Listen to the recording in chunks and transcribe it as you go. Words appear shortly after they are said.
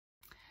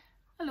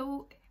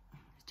Hello,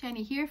 it's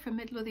Jenny here from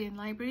Midlothian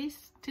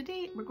Libraries.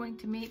 Today we're going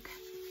to make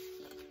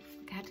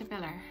a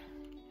caterpillar.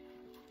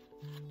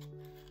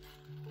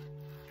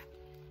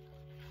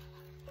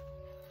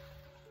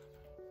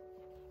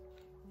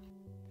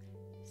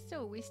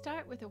 So we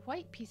start with a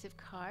white piece of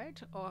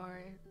card or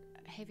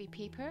heavy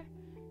paper.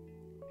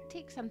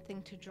 Take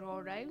something to draw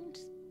around.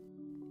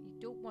 You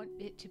don't want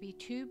it to be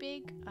too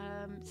big,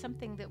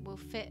 something that will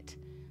fit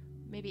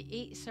maybe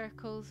 8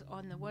 circles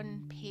on the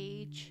one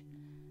page.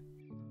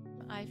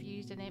 I've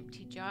used an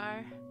empty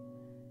jar,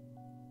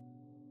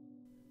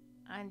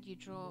 and you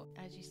draw,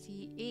 as you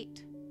see,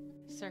 8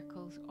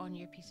 circles on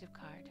your piece of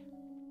card.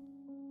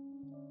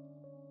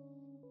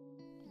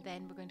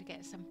 Then we're going to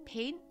get some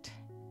paint,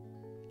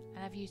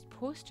 and I've used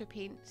poster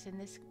paints in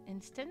this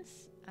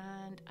instance,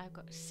 and I've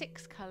got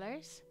 6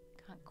 colours.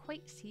 Can't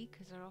quite see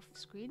because they're off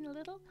screen a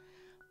little,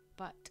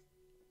 but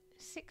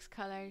 6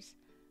 colours,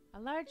 a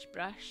large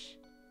brush,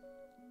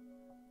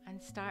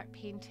 and start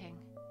painting.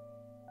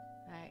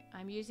 Right,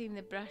 I'm using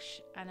the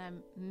brush and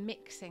I'm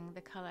mixing the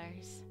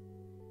colours,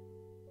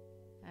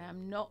 and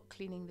I'm not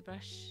cleaning the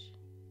brush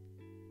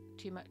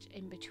too much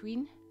in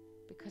between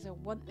because I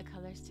want the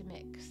colours to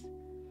mix.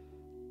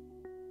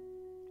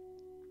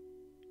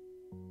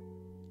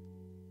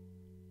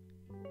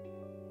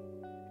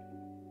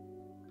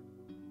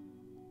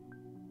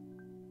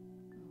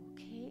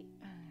 Okay,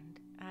 and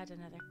add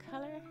another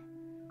colour.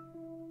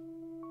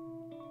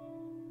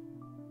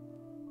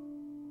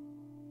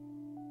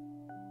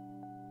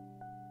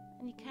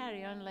 And you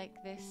carry on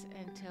like this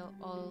until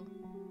all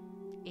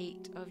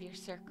 8 of your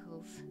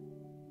circles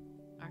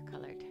are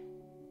coloured.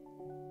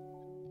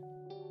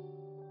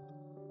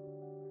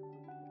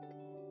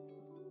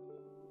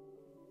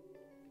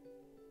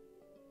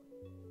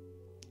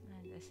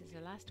 And this is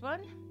the last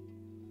one.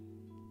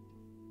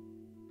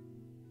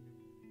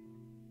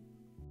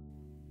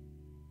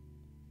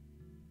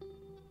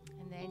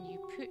 And then you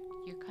put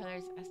your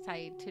colours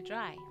aside to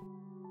dry.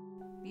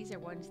 These are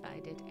ones that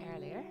I did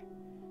earlier.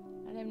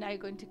 And I'm now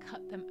going to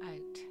cut them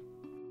out.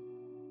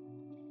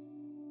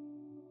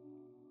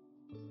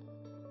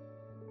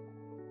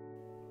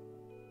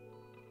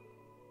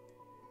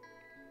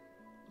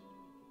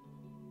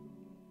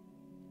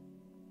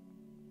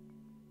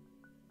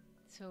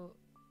 So,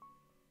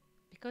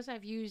 because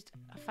I've used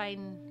a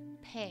fine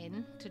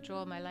pen to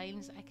draw my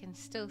lines, I can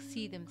still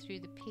see them through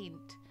the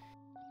paint.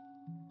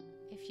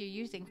 If you're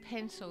using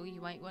pencil,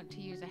 you might want to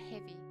use a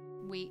heavy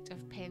weight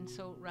of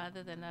pencil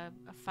rather than a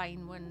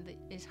fine one that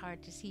is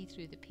hard to see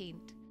through the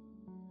paint.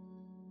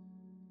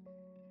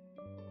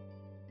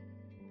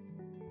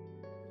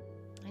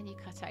 And you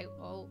cut out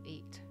all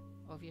 8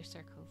 of your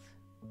circles.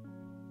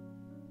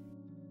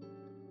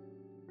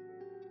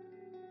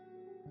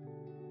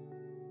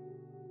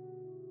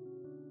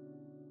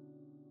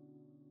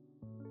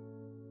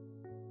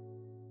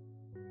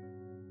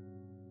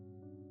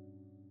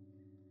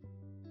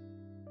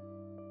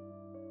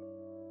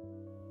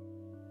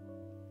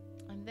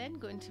 I'm then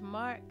going to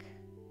mark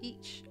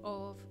each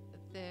of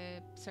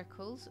the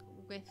circles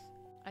with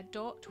a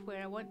dot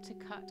where I want to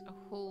cut a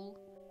hole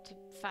to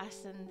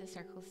fasten the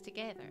circles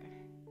together.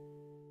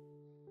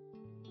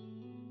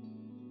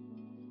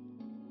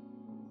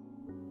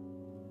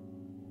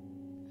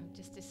 I'm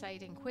just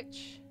deciding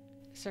which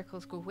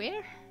circles go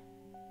where,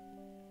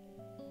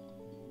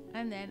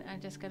 and then I'm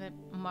just going to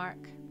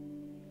mark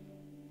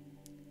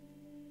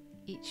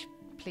each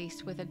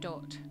place with a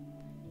dot.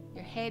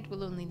 Your head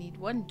will only need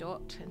 1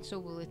 dot, and so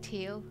will the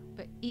tail,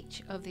 but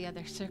each of the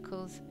other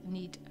circles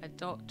need a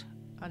dot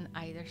on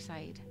either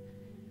side.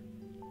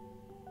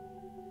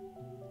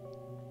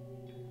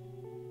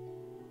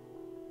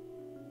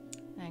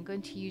 I'm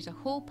going to use a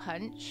hole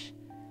punch,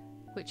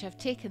 which I've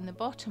taken the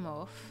bottom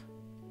off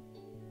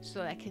so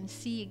that I can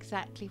see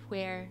exactly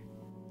where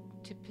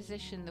to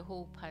position the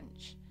hole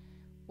punch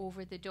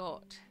over the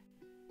dot,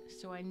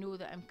 so I know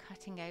that I'm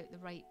cutting out the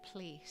right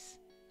place.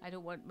 I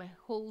don't want my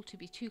hole to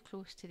be too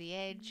close to the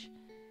edge,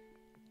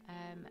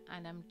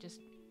 and I'm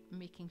just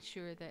making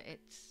sure that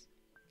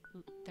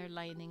they're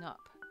lining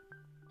up.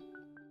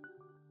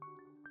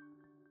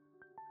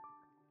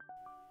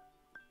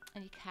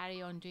 And you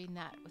carry on doing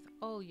that with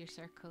all your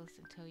circles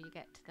until you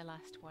get to the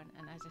last one,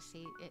 and as I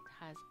say, it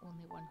has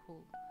only 1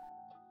 hole.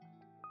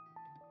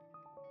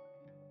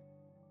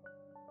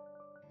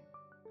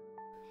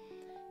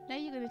 Now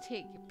you're going to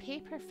take your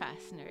paper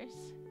fasteners.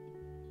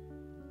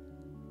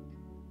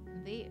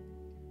 They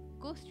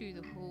go through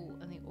the hole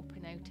and they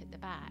open out at the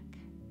back.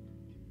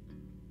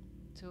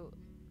 So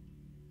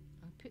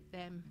I'll put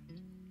them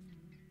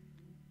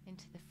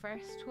into the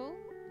first hole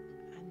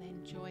and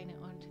then join it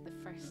onto the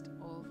first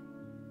of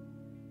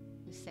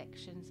the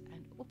sections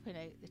and open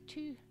out the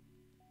 2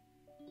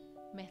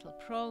 metal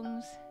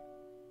prongs,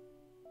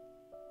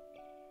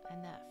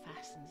 and that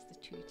fastens the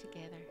 2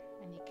 together.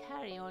 And you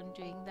carry on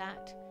doing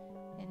that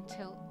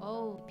until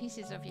all the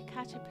pieces of your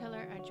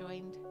caterpillar are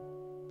joined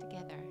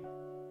together.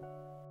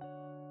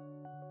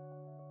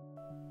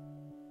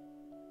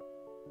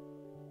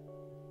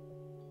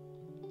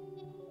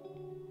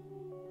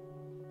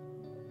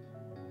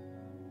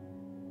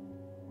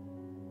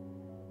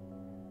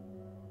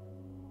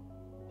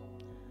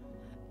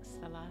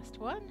 the last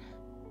one.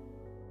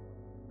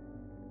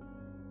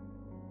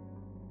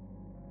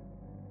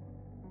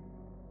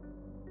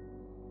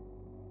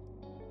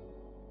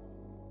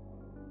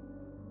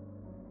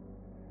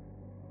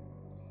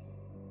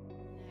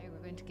 Now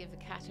we're going to give the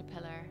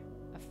caterpillar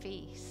a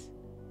face,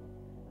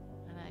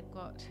 and I've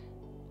got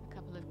a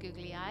couple of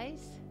googly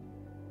eyes.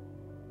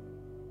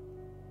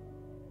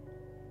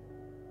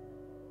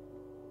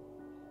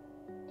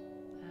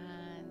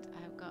 And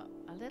I've got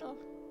a little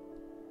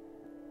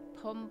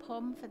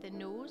pom-pom for the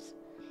nose.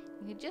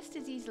 You can just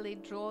as easily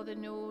draw the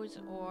nose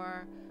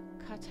or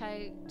cut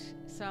out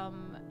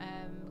some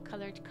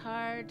coloured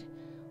card,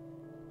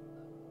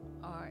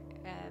 or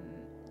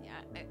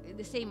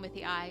the same with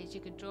the eyes.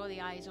 You could draw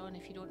the eyes on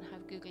if you don't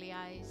have googly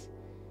eyes,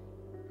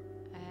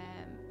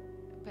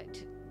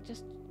 but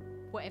just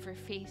whatever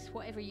face,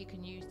 whatever you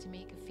can use to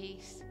make a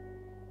face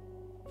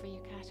for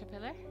your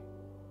caterpillar.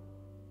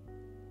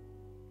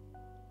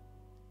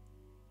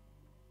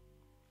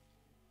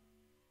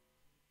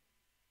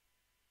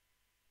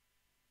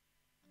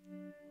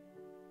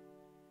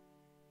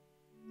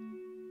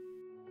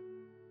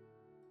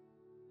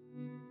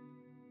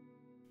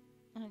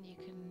 And you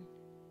can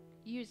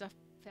use a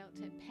felt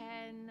tip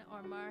pen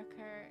or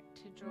marker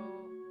to draw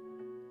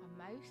a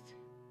mouth.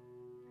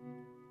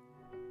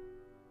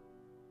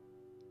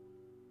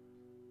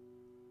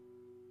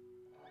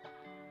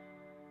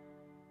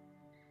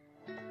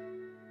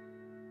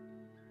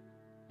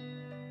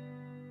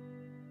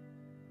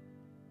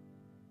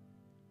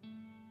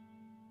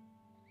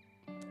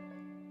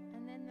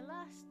 And then the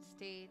last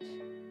stage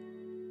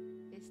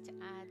is to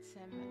add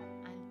some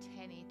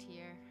antennae to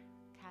your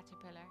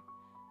caterpillar.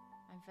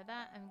 And for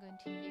that I'm going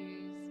to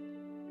use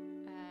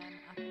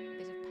a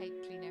bit of pipe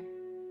cleaner.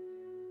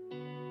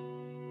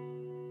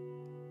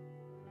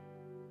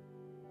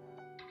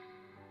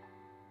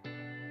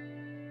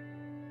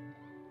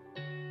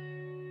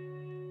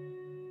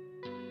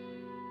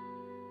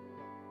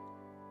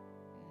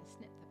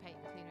 Snip the pipe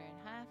cleaner in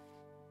half,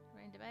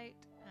 round about,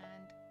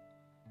 and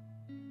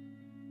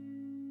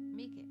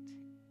make it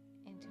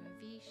into a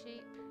V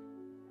shape.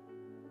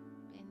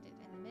 Bend it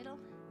in the middle.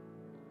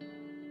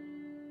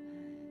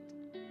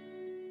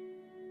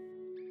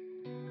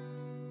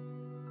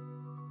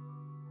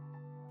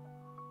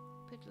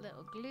 Put a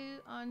little glue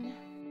on,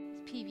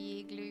 it's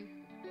PVA glue,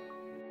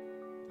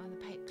 on the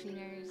pipe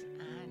cleaners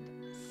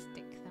and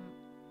stick them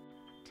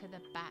to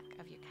the back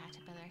of your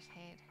caterpillar's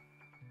head.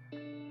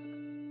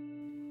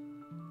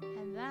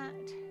 And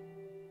that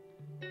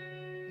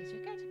is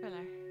your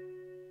caterpillar.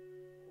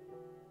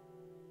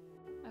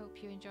 I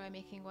hope you enjoy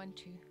making one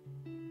too.